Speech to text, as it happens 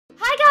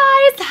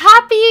Hi guys,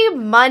 happy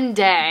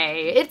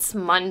Monday. It's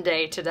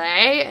Monday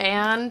today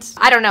and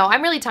I don't know,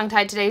 I'm really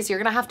tongue-tied today, so you're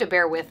gonna have to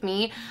bear with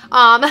me.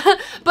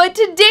 But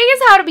today's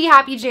How to Be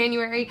Happy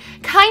January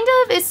kind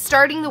of is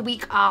starting the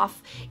week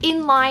off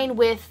in line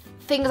with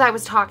things I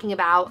was talking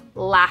about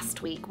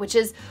last week, which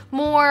is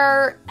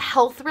more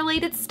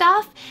health-related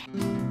stuff.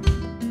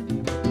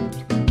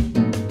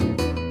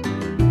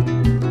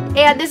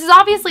 And this is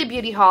obviously a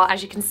beauty haul,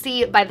 as you can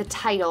see by the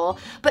title,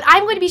 but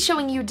I'm going to be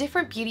showing you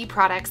different beauty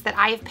products that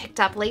I have picked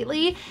up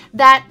lately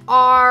that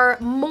are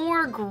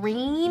more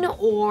green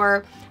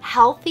or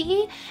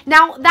healthy.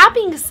 Now, that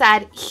being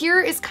said,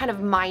 here is kind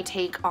of my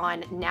take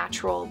on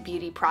natural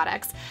beauty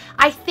products.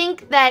 I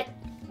think that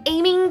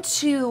aiming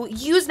to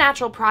use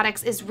natural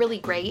products is really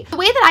great. The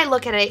way that I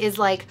look at it is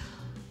like,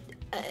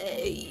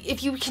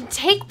 if you can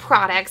take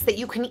products that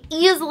you can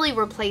easily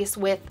replace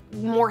with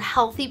more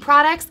healthy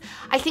products,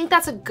 I think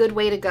that's a good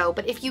way to go.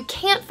 But if you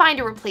can't find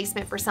a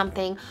replacement for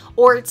something,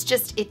 or it's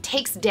just, it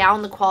takes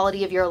down the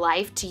quality of your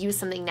life to use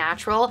something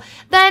natural,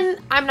 then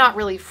I'm not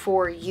really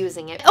for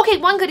using it. Okay,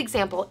 one good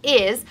example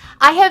is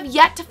I have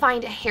yet to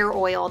find a hair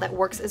oil that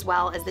works as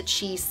well as the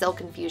Chi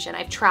Silk Infusion.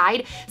 I've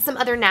tried some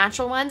other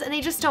natural ones and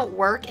they just don't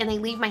work and they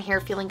leave my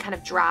hair feeling kind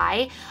of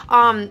dry.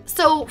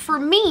 So for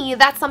me,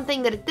 that's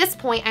something that at this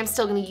point I'm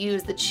still going to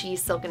use the Chi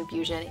Silk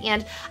Infusion.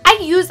 And I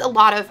use a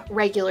lot of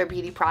regular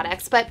beauty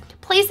products, but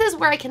places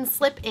where I can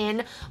slip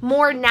in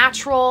more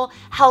natural,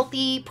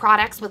 healthy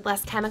products with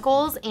less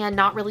chemicals and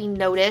not really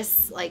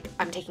notice like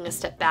I'm taking a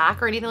step back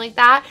or anything like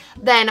that,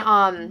 then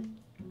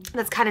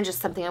that's kind of just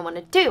something I want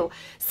to do.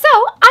 So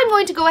I'm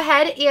going to go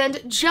ahead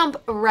and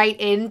jump right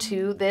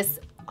into this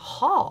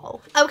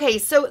haul. Okay,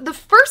 so the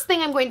first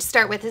thing I'm going to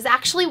start with is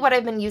actually what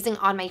I've been using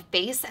on my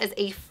face as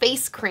a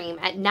face cream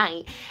at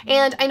night.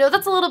 And I know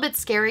that's a little bit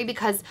scary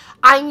because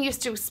I'm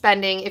used to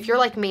spending, if you're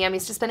like me, I'm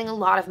used to spending a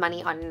lot of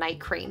money on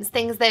night creams,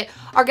 things that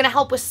are going to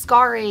help with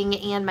scarring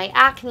and my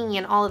acne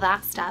and all of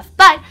that stuff.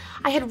 But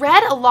I had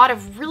read a lot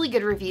of really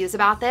good reviews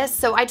about this,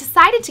 so I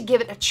decided to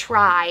give it a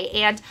try,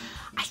 and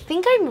I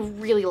think I'm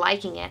really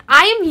liking it.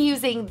 I am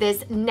using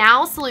this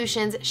Now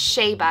Solutions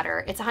Shea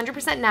Butter. It's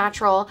 100%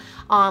 natural.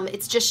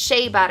 It's just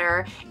shea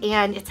butter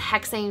and it's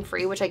hexane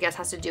free, which I guess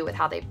has to do with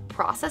how they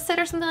process it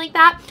or something like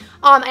that.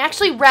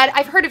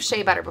 I've heard of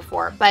shea butter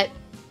before, but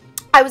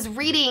I was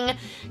reading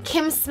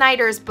Kim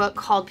Snyder's book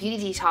called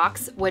Beauty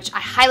Detox, which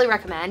I highly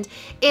recommend,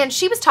 and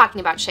she was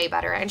talking about shea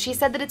butter, and she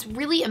said that it's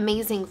really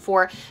amazing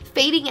for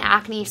fading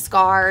acne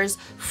scars,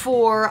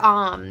 for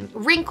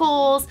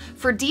wrinkles,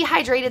 for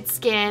dehydrated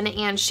skin,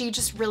 and she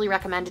just really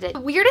recommended it.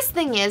 The weirdest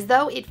thing is,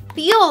 though, it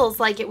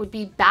feels like it would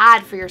be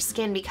bad for your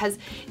skin because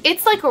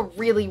it's like a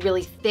really,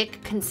 really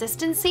thick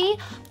consistency,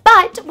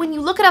 but when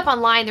you look it up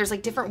online, there's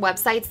like different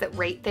websites that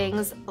rate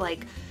things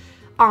like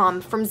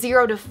from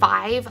 0 to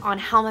 5 on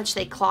how much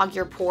they clog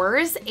your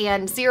pores,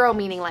 and 0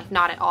 meaning like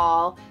not at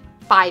all,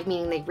 5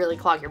 meaning they really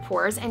clog your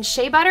pores, and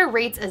shea butter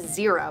rates a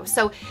 0,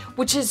 so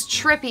which is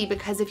trippy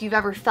because if you've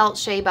ever felt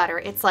shea butter,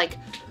 it's like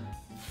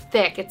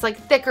thick, it's like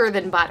thicker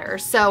than butter.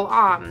 So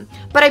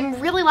but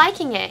I'm really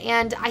liking it,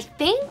 and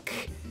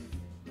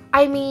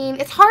I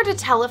mean, it's hard to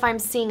tell if I'm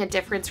seeing a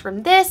difference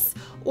from this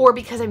or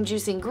because I'm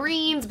juicing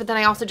greens, but then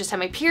I also just had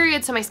my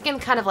period, so my skin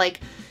kind of like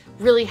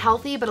really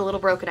healthy but a little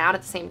broken out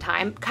at the same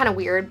time. Kind of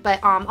weird, but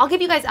I'll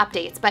give you guys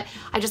updates, but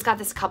I just got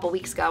this a couple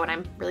weeks ago and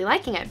I'm really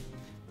liking it.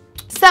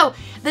 So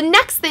the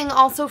next thing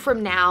also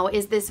from Now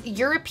is this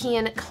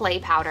European clay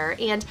powder,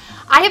 and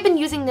I have been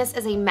using this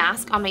as a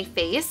mask on my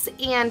face,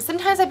 and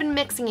sometimes I've been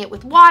mixing it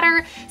with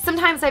water,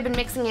 sometimes I've been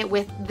mixing it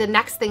with the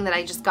next thing that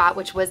I just got,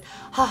 which was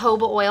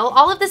jojoba oil.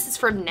 All of this is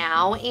from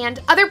Now, and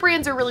other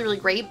brands are really, really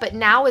great, but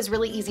Now is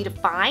really easy to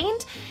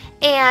find,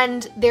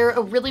 and they're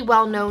a really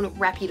well-known,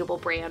 reputable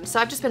brand. So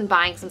I've just been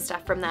buying some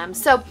stuff from them.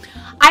 So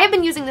I have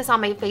been using this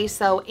on my face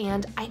though,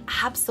 and I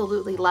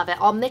absolutely love it.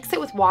 I'll mix it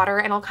with water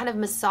and I'll kind of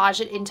massage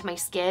it into my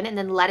skin and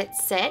then let it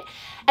sit.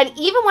 And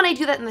even when I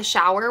do that in the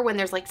shower, when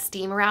there's like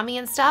steam around me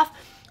and stuff,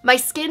 my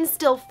skin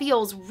still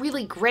feels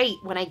really great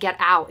when I get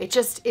out. It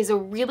just is a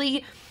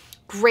really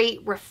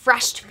great,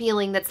 refreshed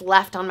feeling that's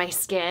left on my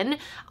skin.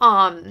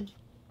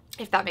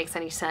 If that makes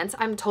any sense.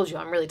 I told you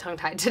I'm really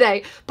tongue-tied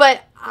today,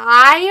 but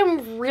I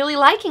am really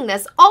liking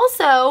this.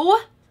 Also,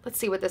 let's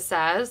see what this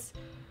says.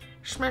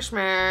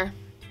 Shmeh.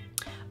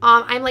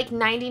 I'm like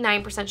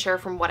 99% sure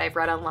from what I've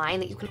read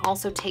online that you can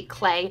also take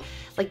clay,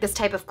 like this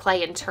type of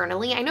clay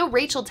internally. I know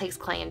Rachel takes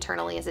clay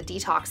internally as a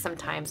detox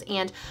sometimes,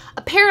 and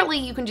apparently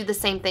you can do the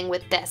same thing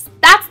with this.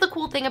 That's the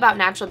cool thing about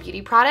natural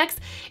beauty products,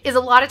 is a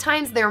lot of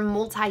times they're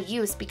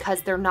multi-use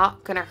because they're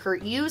not gonna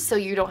hurt you, so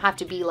you don't have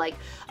to be like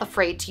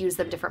afraid to use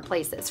them different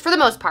places for the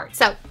most part.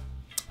 So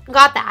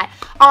got that.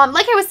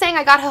 Like I was saying,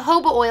 I got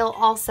jojoba oil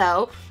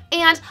also,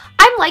 and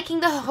I'm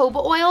liking the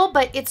jojoba oil,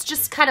 but it's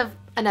just kind of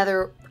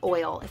another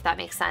oil, if that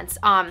makes sense.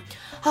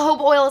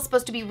 Jojoba oil is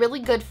supposed to be really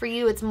good for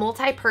you. It's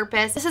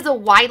multi-purpose. This is a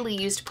widely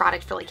used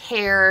product for like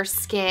hair,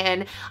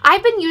 skin.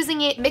 I've been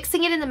using it,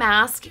 mixing it in the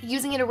mask,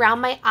 using it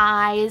around my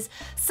eyes,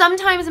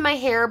 sometimes in my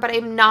hair, but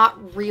I'm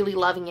not really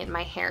loving it in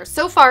my hair.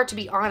 So far, to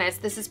be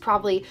honest, this is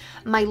probably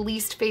my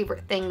least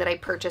favorite thing that I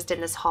purchased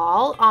in this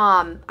haul.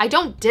 I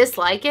don't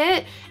dislike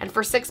it, and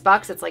for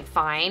 $6, it's like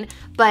fine,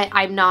 but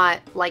I'm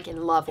not like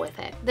in love with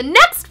it. The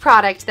next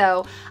product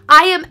though,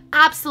 I am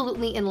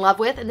absolutely in love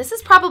with, and this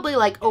is probably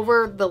like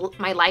over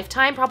my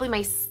lifetime, probably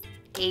my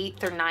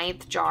 8th or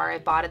 9th jar I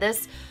bought of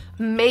this,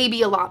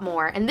 maybe a lot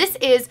more. And this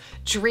is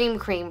Dream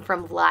Cream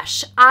from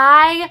Lush.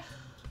 I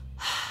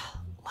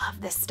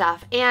love this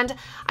stuff, and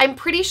I'm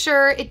pretty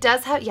sure it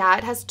does have, yeah,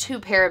 it has 2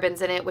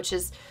 parabens in it, which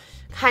is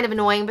kind of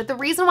annoying, but the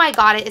reason why I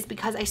got it is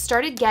because I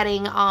started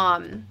getting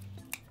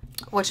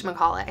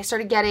whatchamacallit, I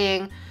started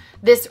getting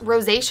this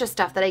rosacea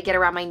stuff that I get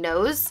around my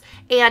nose,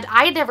 and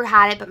I had never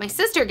had it, but my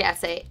sister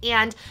gets it,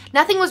 and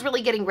nothing was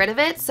really getting rid of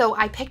it, so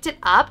I picked it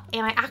up,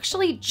 and I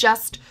actually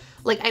just,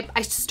 like,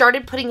 I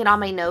started putting it on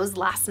my nose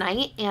last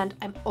night, and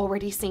I'm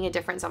already seeing a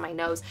difference on my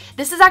nose.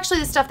 This is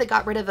actually the stuff that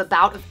got rid of a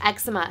bout of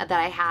eczema that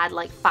I had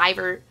like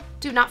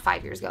not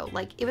 5 years ago,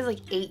 like it was like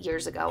 8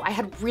 years ago. I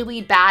had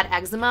really bad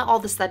eczema all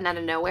of a sudden out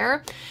of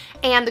nowhere,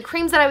 and the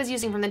creams that I was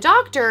using from the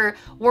doctor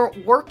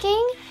weren't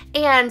working,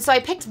 and so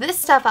I picked this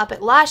stuff up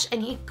at Lush,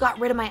 and he got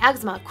rid of my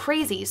eczema.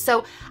 Crazy.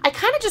 So I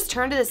kind of just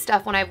turn to this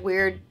stuff when I have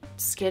weird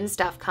skin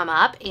stuff come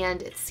up,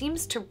 and it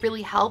seems to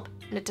really help.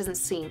 And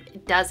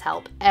it does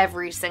help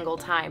every single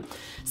time.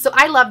 So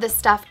I love this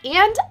stuff,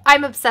 and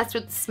I'm obsessed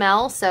with the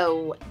smell,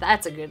 so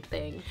that's a good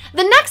thing.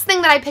 The next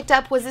thing that I picked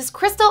up was this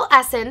Crystal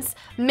Essence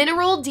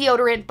Mineral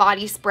Deodorant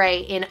Body Spray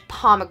in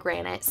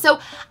Pomegranate.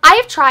 So I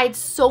have tried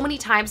so many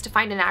times to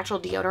find a natural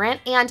deodorant,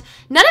 and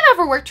none have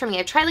ever worked for me.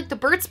 I've tried like the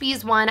Burt's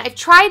Bees one. I've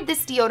tried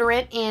this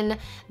deodorant in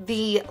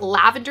the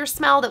lavender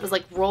smell that was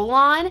like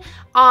roll-on,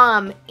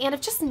 and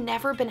I've just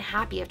never been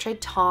happy. I've tried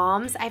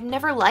Tom's. I've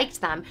never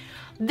liked them.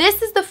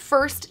 This is the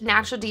first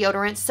natural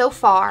deodorant so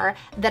far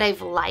that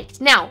I've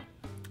liked. Now,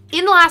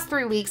 in the last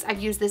 3 weeks, I've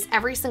used this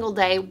every single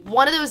day.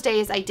 One of those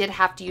days I did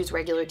have to use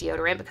regular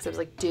deodorant because I was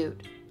like,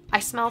 dude, I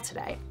smell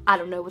today. I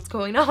don't know what's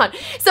going on.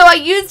 So I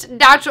used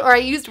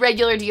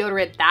regular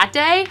deodorant that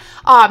day.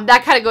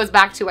 That kind of goes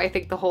back to, I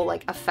think, the whole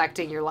like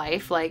affecting your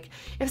life. Like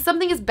if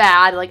something is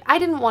bad, like I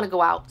didn't want to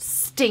go out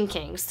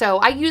stinking, so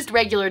I used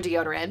regular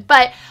deodorant.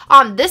 But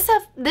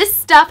this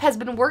stuff has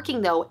been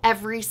working though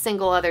every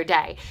single other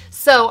day.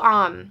 So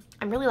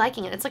I'm really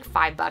liking it. It's like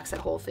 $5 at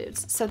Whole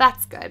Foods, so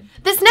that's good.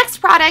 This next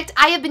product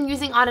I have been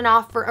using on and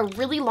off for a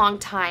really long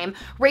time.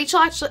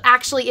 Rachel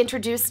actually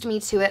introduced me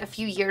to it a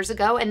few years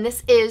ago, and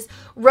this is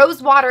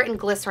rose water and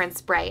glycerin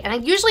spray. And I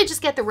usually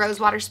just get the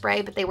rose water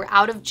spray, but they were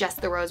out of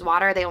just the rose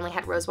water. They only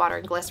had rose water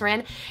and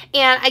glycerin.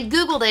 And I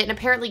Googled it, and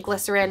apparently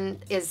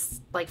glycerin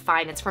is like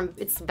fine.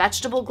 It's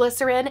vegetable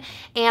glycerin,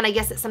 and I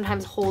guess it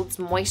sometimes holds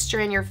moisture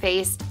in your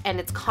face, and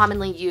it's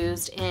commonly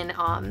used in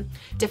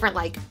different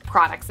like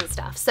products and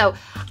stuff. So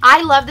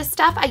I love this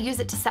stuff. I use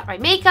it to set my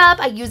makeup.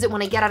 I use it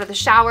when I get out of the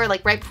shower,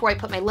 like right before I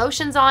put my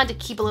lotions on, to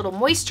keep a little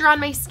moisture on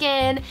my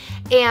skin,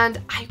 and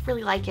I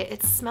really like it.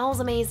 It smells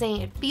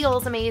amazing. It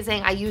feels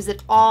amazing. I use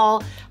it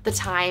all the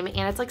time, and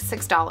it's like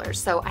 $6,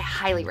 so I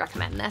highly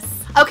recommend this.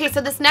 Okay,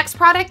 so this next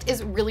product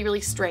is really,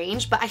 really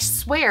strange, but I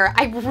swear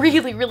I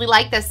really, really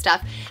like this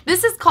stuff.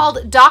 This is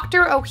called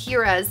Dr.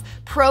 Ohhira's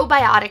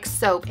Probiotic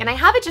Soap, and I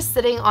have it just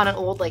sitting on an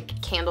old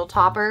like candle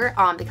topper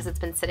because it's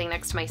been sitting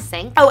next to my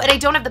sink. Oh, and I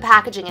don't have the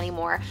packaging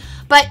anymore,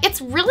 but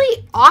it's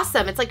really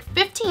awesome. It's like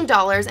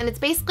 $15, and it's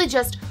basically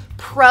just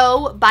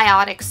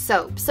probiotic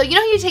soap. So you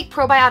know how you take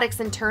probiotics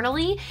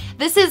internally?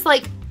 This is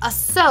like a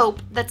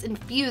soap that's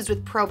infused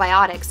with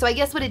probiotics. So I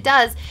guess what it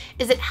does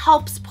is it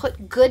helps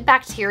put good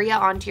bacteria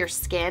onto your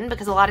skin,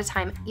 because a lot of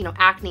time, you know,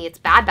 acne, it's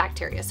bad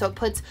bacteria. So it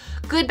puts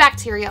good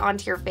bacteria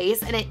onto your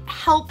face, and it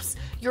helps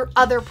your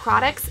other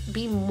products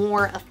be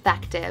more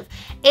effective.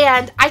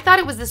 And I thought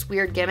it was this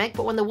weird gimmick,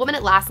 but when the woman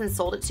at Lassen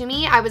sold it to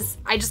me, I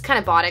just kind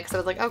of bought it because I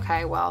was like,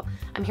 okay, well,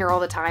 I'm here all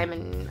the time,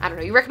 and I don't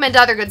know, you recommend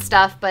other good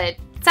stuff, but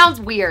it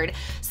sounds weird.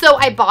 So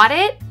I bought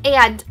it,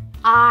 and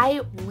I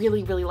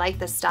really, really like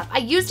this stuff. I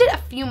used it a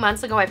few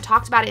months ago. I've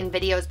talked about it in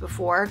videos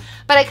before,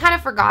 but I kind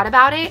of forgot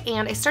about it,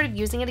 and I started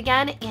using it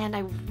again, and I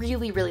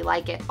really, really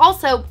like it.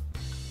 Also,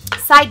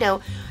 side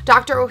note,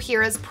 Dr.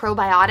 Ohhira's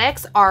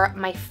probiotics are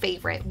my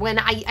favorite. When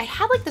I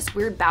had like this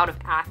weird bout of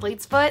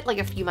athlete's foot like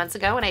a few months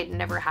ago, and I'd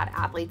never had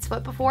athlete's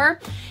foot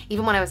before,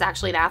 even when I was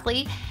actually an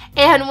athlete.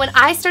 And when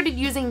I started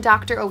using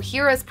Dr.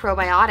 Ohhira's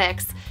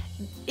probiotics,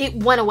 it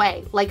went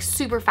away like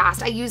super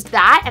fast. I used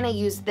that, and I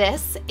used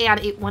this, and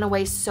it went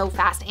away so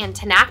fast. And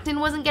Tinactin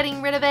wasn't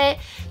getting rid of it.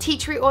 Tea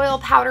tree oil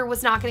powder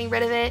was not getting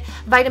rid of it.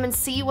 Vitamin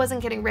C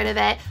wasn't getting rid of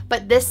it.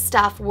 But this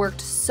stuff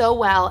worked so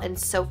well and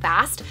so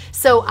fast.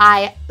 So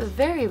I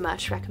very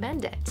much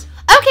recommend it.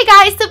 Okay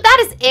guys, so that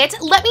is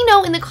it. Let me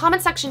know in the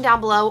comment section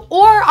down below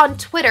or on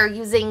Twitter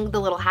using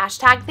the little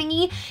hashtag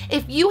thingy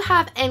if you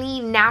have any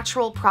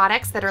natural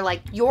products that are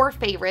like your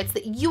favorites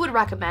that you would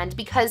recommend,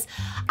 because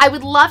I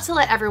would love to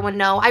let everyone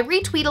know. I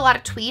retweet a lot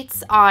of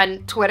tweets on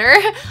Twitter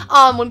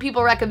when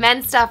people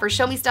recommend stuff or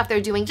show me stuff they're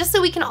doing, just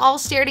so we can all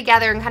share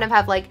together and kind of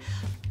have like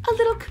a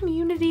little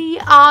community.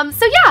 So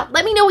yeah,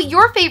 let me know what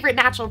your favorite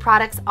natural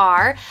products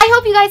are. I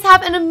hope you guys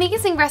have an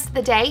amazing rest of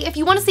the day. If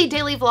you want to see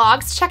daily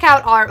vlogs, check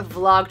out our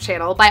vlog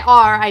channel. By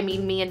our, I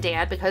mean me and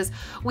Dad, because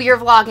we are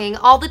vlogging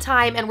all the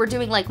time and we're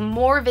doing like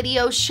more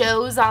video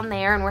shows on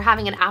there and we're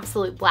having an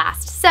absolute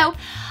blast. So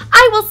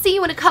I will see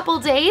you in a couple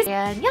days,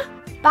 and yeah,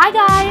 bye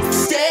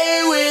guys.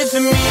 Stay with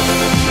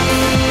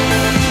me.